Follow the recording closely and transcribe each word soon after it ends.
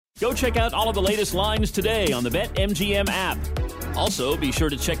Go check out all of the latest lines today on the BetMGM app. Also, be sure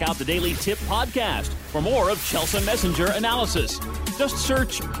to check out the Daily Tip podcast for more of Chelsea Messenger analysis. Just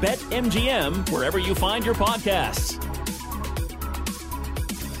search BetMGM wherever you find your podcasts.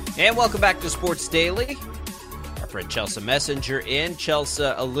 And welcome back to Sports Daily. Our friend Chelsea Messenger in. Chelsea,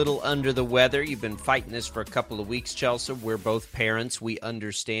 a little under the weather. You've been fighting this for a couple of weeks, Chelsea. We're both parents. We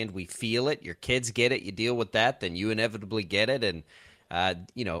understand. We feel it. Your kids get it. You deal with that. Then you inevitably get it. And,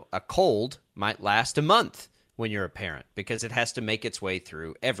 a cold might last a month when you're a parent because it has to make its way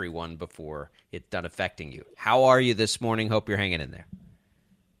through everyone before it's done affecting you. How are you this morning? Hope you're hanging in there.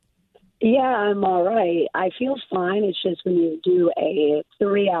 Yeah, I'm all right. I feel fine. It's just when you do a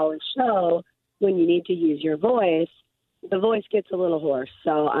 3-hour show, when you need to use your voice, the voice gets a little hoarse.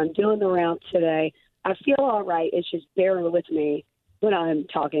 So I'm doing the round today. I feel all right. It's just bear with me when I'm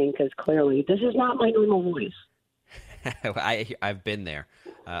talking because clearly this is not my normal voice. I've been there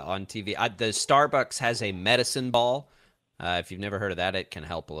on TV. The Starbucks has a medicine ball. If you've never heard of that, it can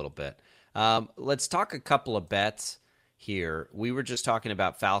help a little bit. Let's talk a couple of bets here. We were just talking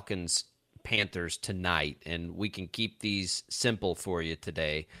about Falcons-Panthers tonight, and we can keep these simple for you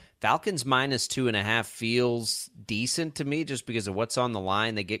today. Falcons minus 2.5 feels decent to me just because of what's on the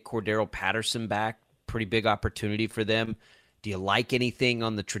line. They get Cordero Patterson back. Pretty big opportunity for them. Do you like anything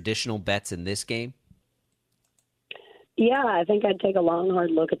on the traditional bets in this game? Yeah, I think I'd take a long,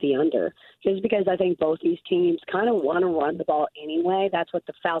 hard look at the under just because I think both these teams kind of want to run the ball anyway. That's what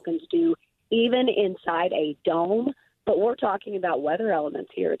the Falcons do, even inside a dome. But we're talking about weather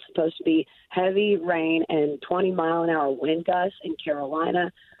elements here. It's supposed to be heavy rain and 20-mile-an-hour wind gusts in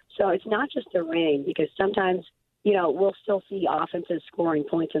Carolina. So it's not just the rain because sometimes, we'll still see offenses scoring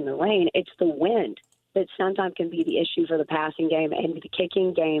points in the rain. It's the wind that sometimes can be the issue for the passing game and the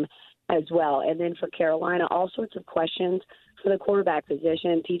kicking game as well. And then for Carolina, all sorts of questions for the quarterback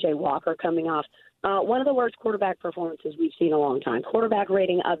position. T.J. Walker coming off one of the worst quarterback performances we've seen in a long time. Quarterback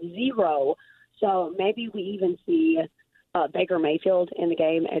rating of 0. So maybe we even see Baker Mayfield in the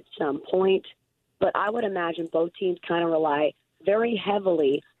game at some point. But I would imagine both teams kind of rely very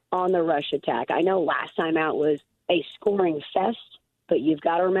heavily on the rush attack. I know last time out was a scoring fest, but you've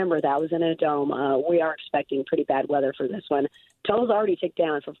got to remember that was in a dome. We are expecting pretty bad weather for this one. Total's already ticked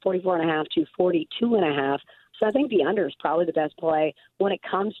down from 44.5 to 42.5. So I think the under is probably the best play when it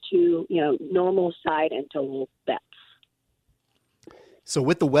comes to, normal side and total bets. So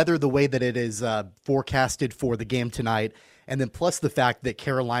with the weather the way that it is forecasted for the game tonight, and then plus the fact that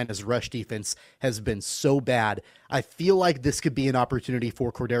Carolina's rush defense has been so bad, I feel like this could be an opportunity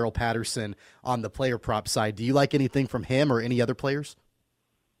for Cordero Patterson on the player prop side. Do you like anything from him or any other players?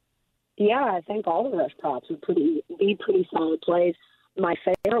 Yeah, I think all the rush props would be pretty solid plays. My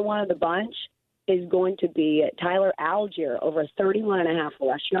favorite one of the bunch is going to be Tyler Algier over 31.5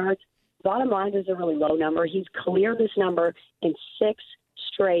 rush yards. Bottom line is a really low number. He's cleared this number in 6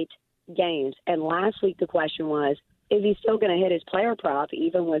 straight games. And last week the question was, is he still going to hit his player prop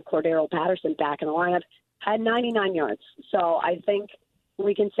even with Cordero Patterson back in the lineup? Had 99 yards. So I think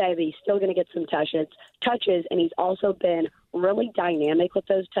we can say that he's still going to get some touches, and he's also been really dynamic with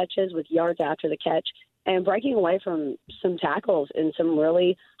those touches with yards after the catch and breaking away from some tackles in some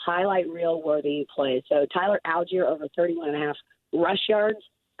really highlight reel-worthy plays. So Tyler Algier over 31.5 rush yards.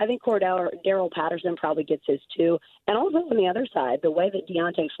 I think Cordero Patterson probably gets his too. And also on the other side, the way that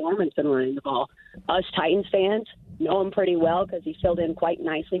Deontay Foreman's been running the ball, us Titans fans know him pretty well because he filled in quite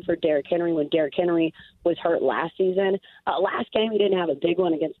nicely for Derrick Henry when Derrick Henry was hurt last season. Last game he didn't have a big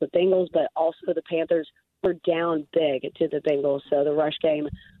one against the Bengals, but also the Panthers were down big to the Bengals, so the rush game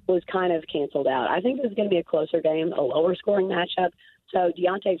was kind of canceled out. I think this is going to be a closer game, a lower scoring matchup. So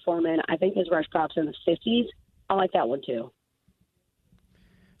Deontay Foreman, I think his rush prop's in the 50s. I like that one too.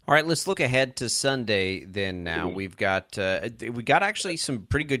 All right, let's look ahead to Sunday then now. We've got actually some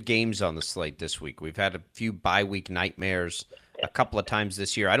pretty good games on the slate this week. We've had a few bye-week nightmares a couple of times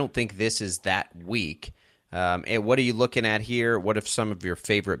this year. I don't think this is that week. And what are you looking at here? What are some of your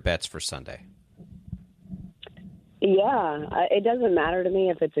favorite bets for Sunday? Yeah, it doesn't matter to me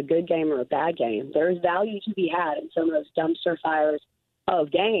if it's a good game or a bad game. There's value to be had in some of those dumpster fires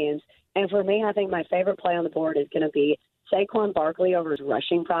of games. And for me, I think my favorite play on the board is going to be Saquon Barkley over his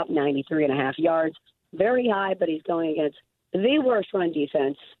rushing prop, 93.5 yards. Very high, but he's going against the worst run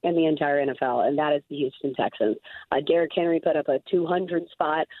defense in the entire NFL, and that is the Houston Texans. Derrick Henry put up a 200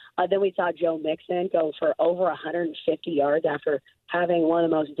 spot. Then we saw Joe Mixon go for over 150 yards after having one of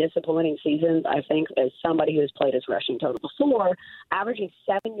the most disappointing seasons, I think, as somebody who's played his rushing total before, averaging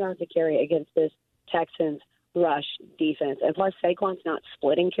 7 yards a carry against this Texans rush defense. And plus, Saquon's not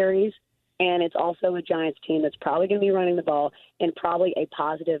splitting carries And it's also a Giants team that's probably going to be running the ball and probably a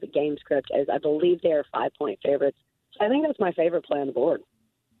positive game script, as I believe they are 5-point favorites. So I think that's my favorite play on the board.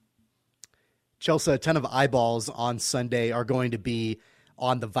 Chelsea, a ton of eyeballs on Sunday are going to be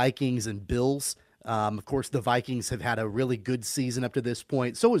on the Vikings and Bills. Of course, the Vikings have had a really good season up to this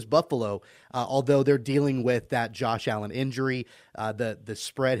point. So is Buffalo, although they're dealing with that Josh Allen injury. The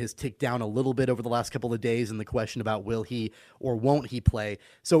spread has ticked down a little bit over the last couple of days, and the question about will he or won't he play.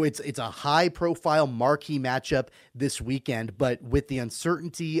 So it's a high-profile marquee matchup this weekend, but with the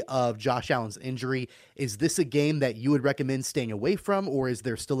uncertainty of Josh Allen's injury, is this a game that you would recommend staying away from, or is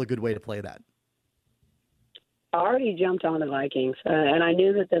there still a good way to play that? I already jumped on the Vikings, and I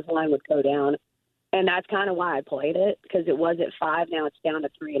knew that this line would go down. And that's kind of why I played it, because it was at 5. Now it's down to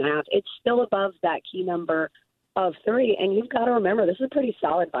 3.5. It's still above that key number of 3. And you've got to remember, this is a pretty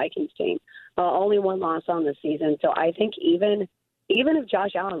solid Vikings team. Only one loss on the season. So I think even if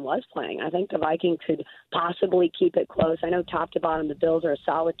Josh Allen was playing, I think the Vikings could possibly keep it close. I know top to bottom, the Bills are a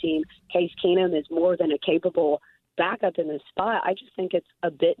solid team. Case Keenum is more than a capable backup in this spot. I just think it's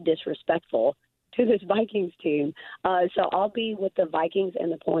a bit disrespectful to this Vikings team. So I'll be with the Vikings and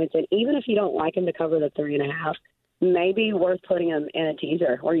the points. And even if you don't like them to cover the 3.5, maybe worth putting them in a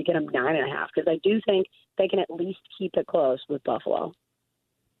teaser where you get them 9.5, because I do think they can at least keep it close with Buffalo.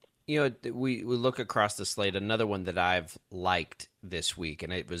 You know, we look across the slate, another one that I've liked this week,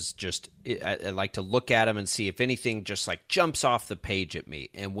 and it was just, I like to look at them and see if anything just like jumps off the page at me.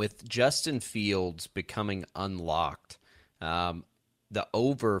 And with Justin Fields becoming unlocked, the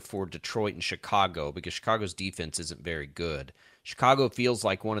over for Detroit and Chicago, because Chicago's defense isn't very good. Chicago feels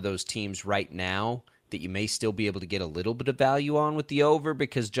like one of those teams right now that you may still be able to get a little bit of value on with the over,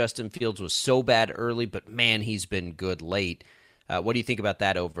 because Justin Fields was so bad early, but man, he's been good late. What do you think about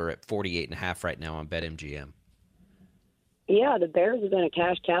that over at 48.5 right now on BetMGM? Yeah, the Bears have been a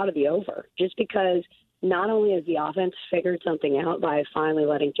cash cow to the over, just because not only has the offense figured something out by finally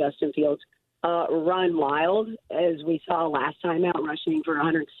letting Justin Fields run wild, as we saw last time out, rushing for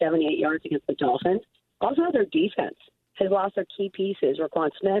 178 yards against the Dolphins. Also, their defense has lost their key pieces.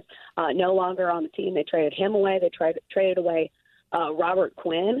 Roquan Smith, no longer on the team. They traded him away. They traded away Robert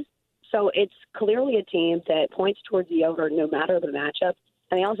Quinn. So it's clearly a team that points towards the over no matter the matchup.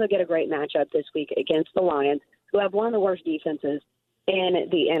 And they also get a great matchup this week against the Lions, who have one of the worst defenses in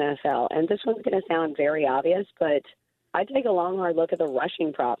the NFL. And this one's going to sound very obvious, but I'd take a long, hard look at the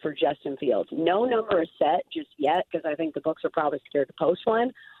rushing prop for Justin Fields. No number is set just yet, because I think the books are probably scared to post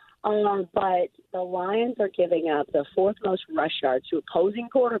one. But the Lions are giving up the 4th most rush yards to opposing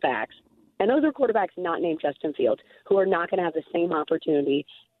quarterbacks. And those are quarterbacks not named Justin Fields, who are not going to have the same opportunity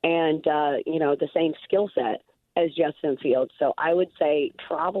and, the same skill set as Justin Fields. So I would say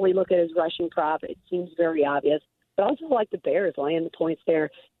probably look at his rushing prop. It seems very obvious. But also like the Bears laying the points there,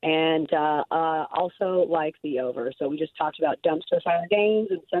 and also like the over. So we just talked about dumpster fire games,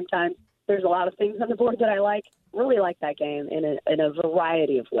 and sometimes there's a lot of things on the board that I really like that game in a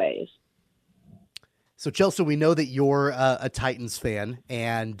variety of ways. So, Chelsea, we know that you're a Titans fan,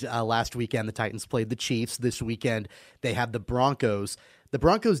 and last weekend the Titans played the Chiefs. This weekend they have the Broncos. The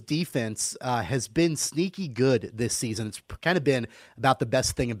Broncos defense has been sneaky good this season. It's kind of been about the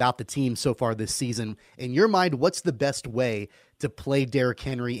best thing about the team so far this season. In your mind, what's the best way to play Derrick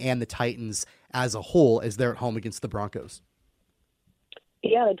Henry and the Titans as a whole as they're at home against the Broncos?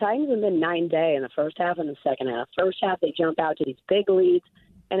 Yeah, the Titans have been night and day in the first half and the second half. First half, they jump out to these big leads,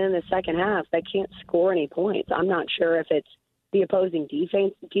 and in the second half, they can't score any points. I'm not sure if it's the opposing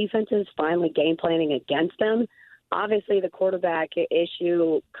defenses finally game planning against them. Obviously, the quarterback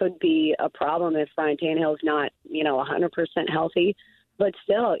issue could be a problem if Ryan Tannehill's not, 100% healthy. But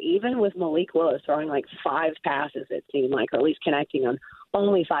still, even with Malik Willis throwing like 5 passes, it seemed like, or at least connecting on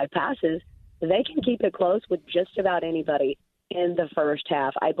only 5 passes, they can keep it close with just about anybody in the first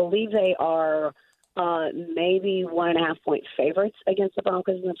half. I believe they are maybe 1.5-point favorites against the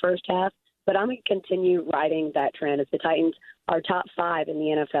Broncos in the first half. But I'm going to continue riding that trend as the Titans are top 5 in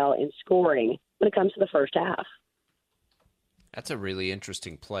the NFL in scoring when it comes to the first half. That's a really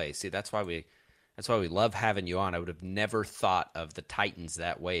interesting play. See, that's why we love having you on. I would have never thought of the Titans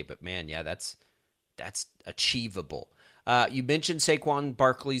that way, but man, yeah, that's achievable. You mentioned Saquon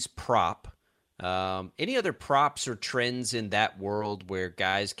Barkley's prop. Any other props or trends in that world where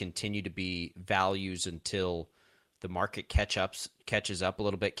guys continue to be values until the market catches up a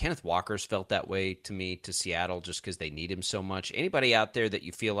little bit? Kenneth Walker's felt that way to me, to Seattle, just because they need him so much. Anybody out there that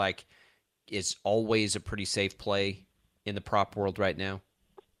you feel like is always a pretty safe play in the prop world right now?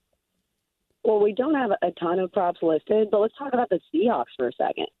 Well, we don't have a ton of props listed, but let's talk about the Seahawks for a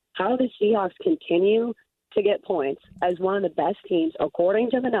second. How do the Seahawks continue to get points as one of the best teams,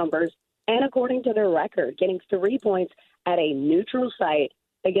 according to the numbers, and according to their record, getting 3 points at a neutral site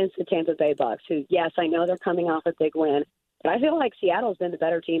against the Tampa Bay Bucks, who, yes, I know they're coming off a big win, but I feel like Seattle's been the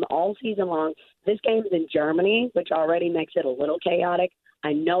better team all season long. This game's in Germany, which already makes it a little chaotic.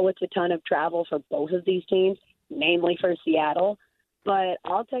 I know it's a ton of travel for both of these teams, namely for Seattle, but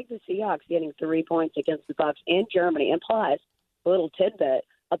I'll take the Seahawks getting 3 points against the Bucks in Germany. And plus, a little tidbit,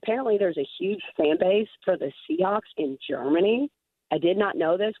 apparently there's a huge fan base for the Seahawks in Germany. I did not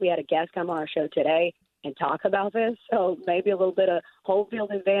know this. We had a guest come on our show today and talk about this, so maybe a little bit of home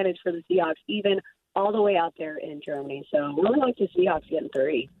field advantage for the Seahawks, even all the way out there in Germany. So really like the Seahawks getting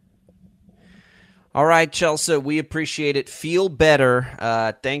 3. All right, Chelsea, we appreciate it. Feel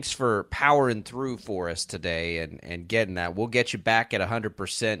better. Thanks for powering through for us today and getting that. We'll get you back at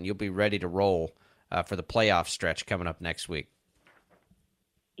 100%, and you'll be ready to roll for the playoff stretch coming up next week.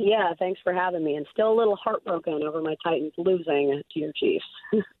 Yeah, thanks for having me. And still a little heartbroken over my Titans losing to your Chiefs.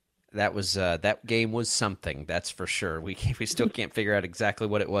 That game was something, that's for sure. We still can't figure out exactly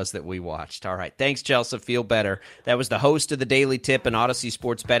what it was that we watched. All right, thanks, Chelsea. Feel better. That was the host of the Daily Tip and Odyssey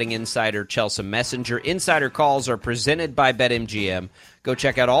Sports Betting Insider, Chelsea Messenger. Insider calls are presented by BetMGM. Go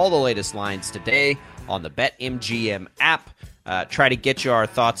check out all the latest lines today on the BetMGM app. Try to get you our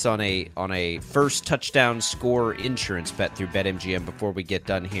thoughts on a first touchdown score insurance bet through BetMGM before we get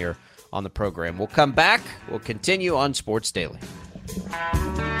done here on the program. We'll come back. We'll continue on Sports Daily.